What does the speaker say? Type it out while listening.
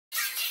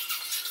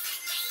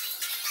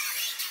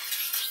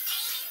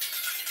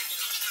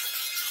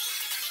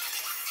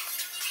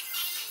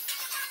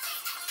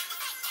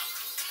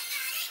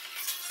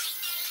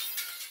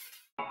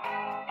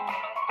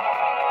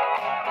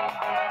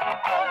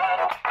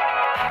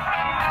Hey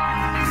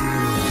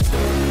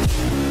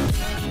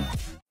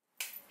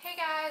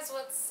guys,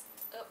 what's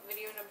up?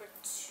 Video number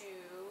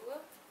two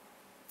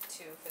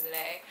for the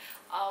day.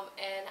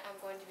 And I'm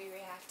going to be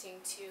reacting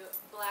to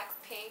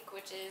BlackPink,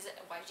 which is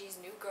YG's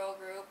new girl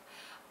group.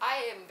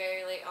 I am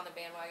very late on the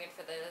bandwagon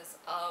for this.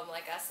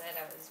 Like I said,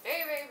 I was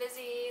very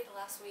busy the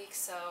last week,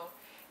 so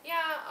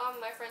yeah,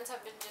 my friends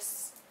have been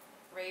just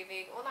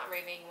raving. Well, not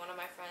raving. One of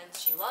my friends,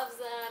 she loves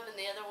them, and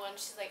the other one,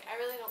 she's like, I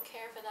really don't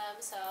care for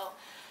them, so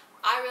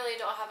I really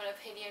don't have an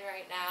opinion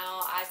right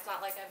now. It's not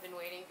like I've been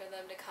waiting for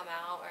them to come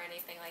out or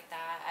anything like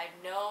that. I've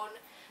known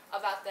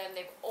about them.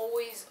 They've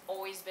always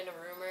been a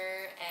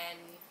rumor,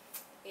 and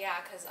yeah,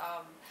 because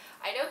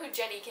I know who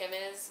Jennie Kim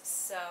is,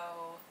 so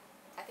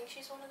I think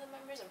she's one of the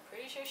members. I'm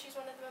pretty sure she's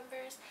one of the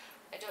members.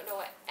 I don't know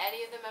what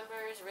any of the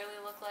members really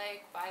look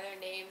like by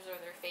their names or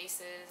their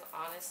faces,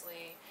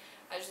 honestly.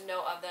 I just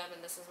know of them,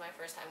 and this is my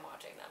first time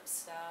watching them,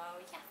 so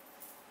yeah.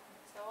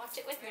 So watch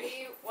it with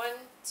me. 1,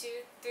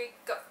 2, 3,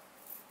 go.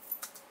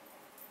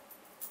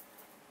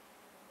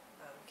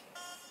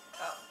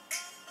 Oh.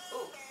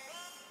 Ooh.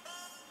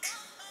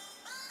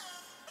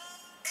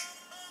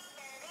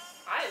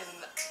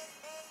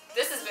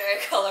 This is very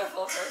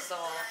colorful, first of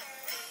all.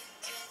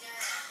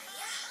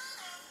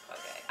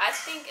 Okay. I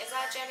think, is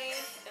that Jennie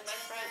in my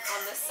front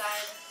on this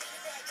side?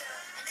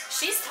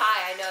 She's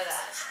Thai, I know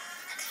that.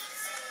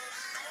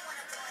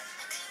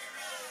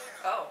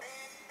 Oh.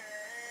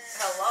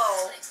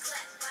 Hello.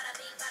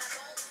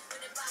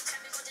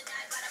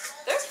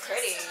 They're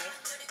pretty.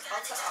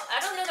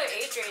 I don't know their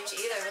age range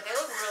either, but they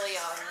look really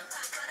young.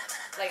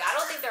 Like, I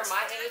don't think they're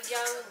my age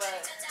young,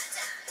 but,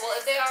 well,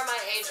 if they are my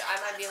age, I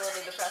might be a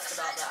little depressed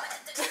about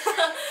that.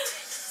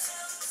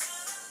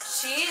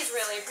 She's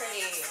really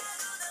pretty.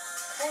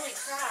 Holy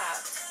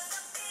crap.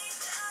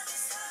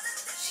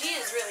 She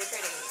is really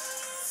pretty.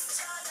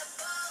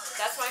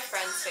 That's my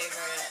friend's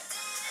favorite.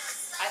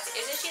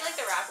 Isn't she like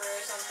the rapper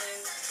or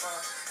something? Or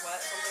what?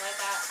 Something like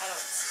that? I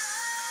don't.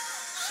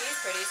 She's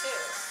pretty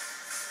too.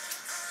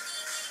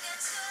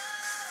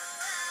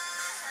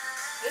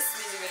 This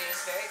music video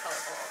is very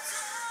colorful.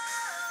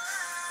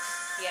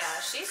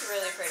 Yeah, she's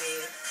really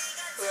pretty.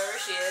 Whoever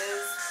she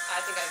is,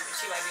 I think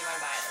she might be my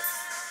bias.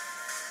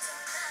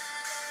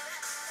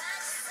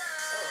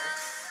 Oh.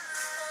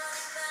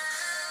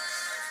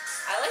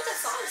 I like the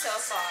song so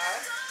far.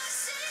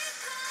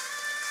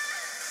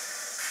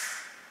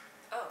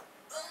 Oh.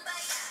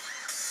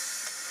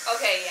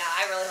 Okay, yeah,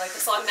 I really like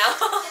the song now.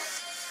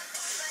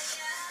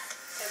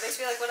 It makes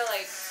me like want to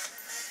like.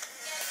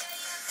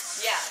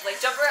 Yeah, like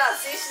jump around.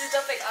 See, she's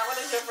jumping. I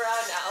want to jump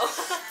around now.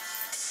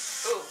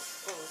 Ooh.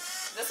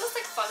 This looks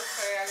like fun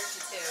choreography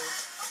too.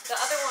 The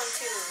other one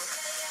too.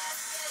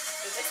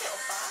 Did they say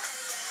oppa?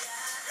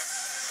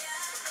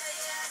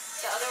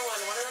 The other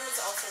one of them is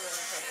also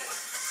really pretty.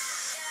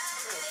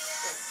 Ooh.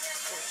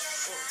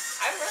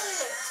 I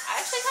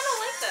actually kind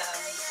of like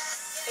them.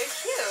 They're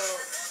cute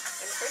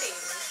and pretty.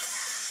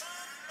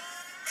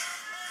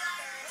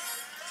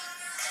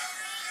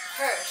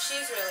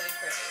 She's really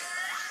pretty.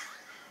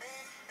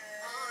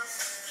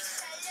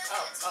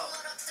 Oh.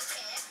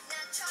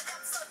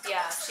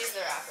 Yeah, she's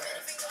the rapper.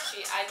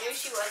 I knew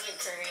she wasn't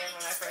Korean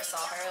when I first saw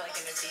her, like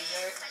in a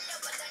teaser.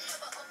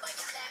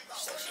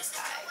 So she's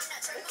Thai.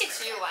 Look at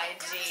you,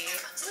 YG.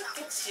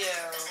 Look at you.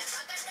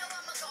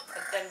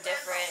 With them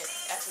different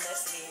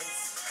ethnicities.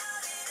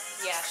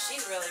 Yeah,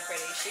 she's really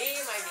pretty. She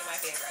might be my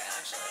favorite,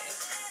 actually.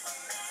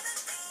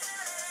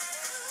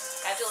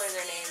 I have to learn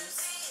their names.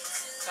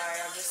 Sorry,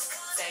 I'm just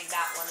saying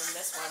that one and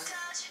this one.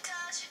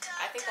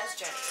 I think that's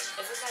Jennie.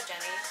 Isn't that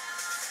Jennie?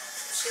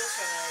 She looks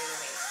familiar to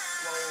me.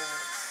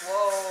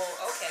 Whoa,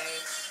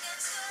 okay.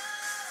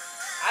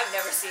 I've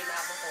never seen that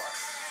before.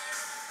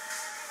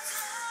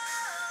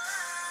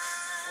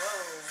 Whoa.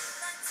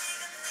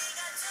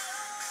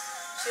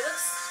 She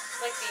looks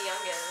like the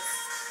youngest,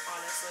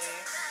 honestly.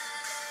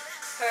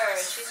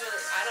 She's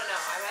really, I don't know,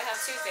 I might have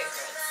two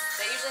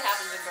favorites. That usually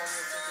happens in girl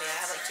groups with me.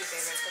 I have like two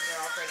favorites because they're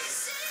all pretty.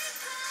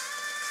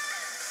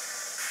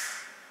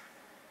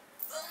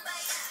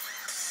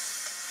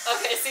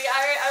 Okay, see,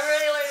 I'm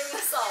really learning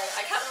this song.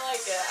 I kind of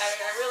like it.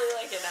 I really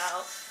like it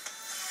now.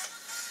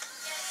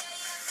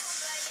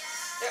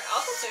 Their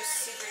outfits are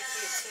super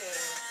cute, too.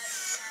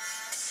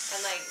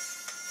 And, like,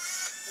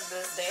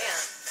 this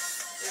dance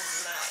is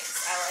nice.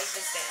 I like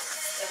this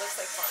dance. It looks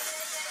like fun.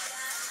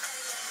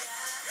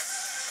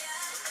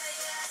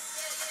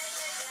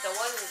 The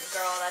one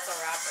girl that's a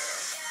rapper,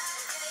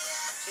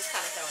 she's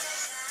kind of killing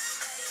it.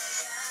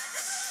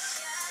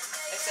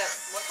 Except,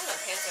 what kind of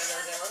pants are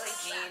those? They look like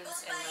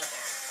jeans and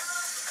leather.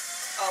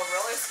 Oh,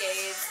 roller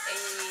skates.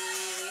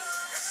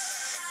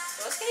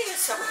 Roller skating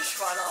is so much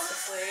fun,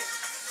 honestly.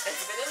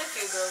 It's been in a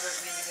few girl group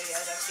music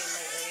videos I've seen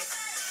lately.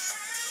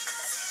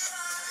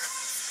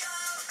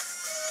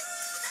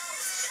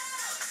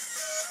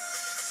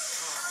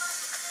 Oh,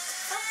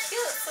 so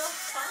cute, so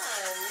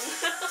fun.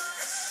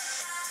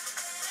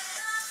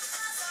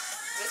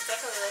 This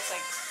definitely looks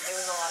like it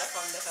was a lot of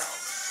fun to film.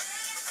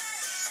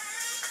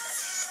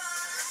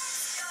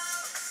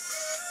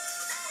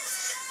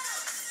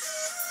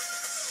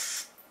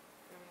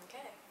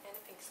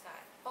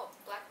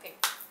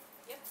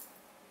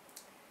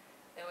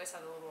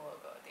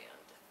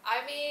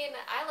 mean,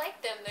 I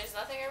like them. There's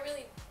nothing I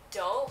really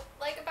don't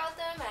like about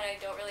them, and I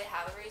don't really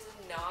have a reason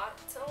not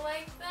to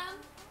like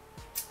them.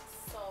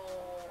 So,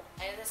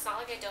 and it's not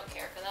like I don't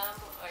care for them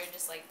or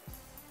just like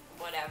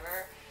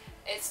whatever.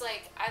 It's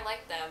like I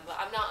like them, but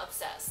I'm not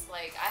obsessed.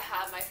 Like, I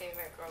have my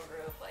favorite girl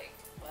group, like,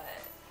 but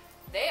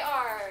they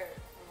are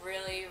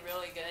really,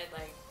 really good.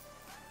 Like,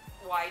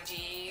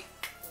 YG,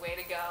 way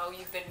to go.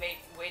 You've been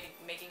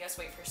making us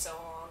wait for so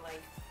long.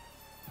 Like,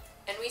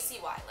 and we see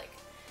why. Like,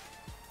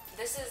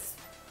 this is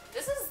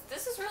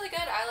really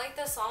good. I like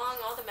the song.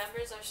 All the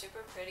members are super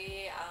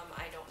pretty.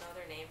 I don't know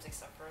their names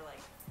except for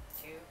like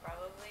two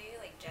probably.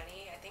 Like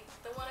Jenny. I think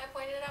the one I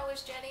pointed out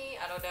was Jenny.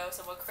 I don't know.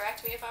 Someone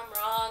correct me if I'm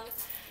wrong.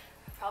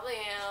 I probably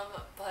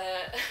am.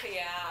 But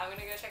yeah, I'm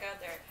gonna go check out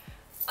their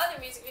other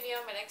music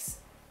video. My next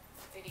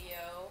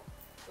video,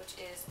 which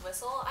is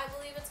Whistle, I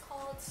believe it's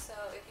called. So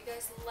if you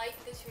guys like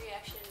this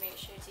reaction, make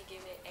sure to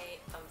give it a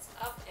thumbs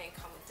up and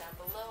comment down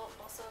below.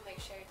 Also, make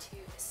sure to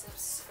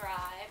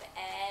subscribe,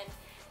 and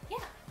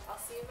yeah, I'll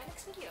see you in my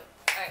next video.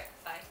 Alright,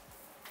 bye.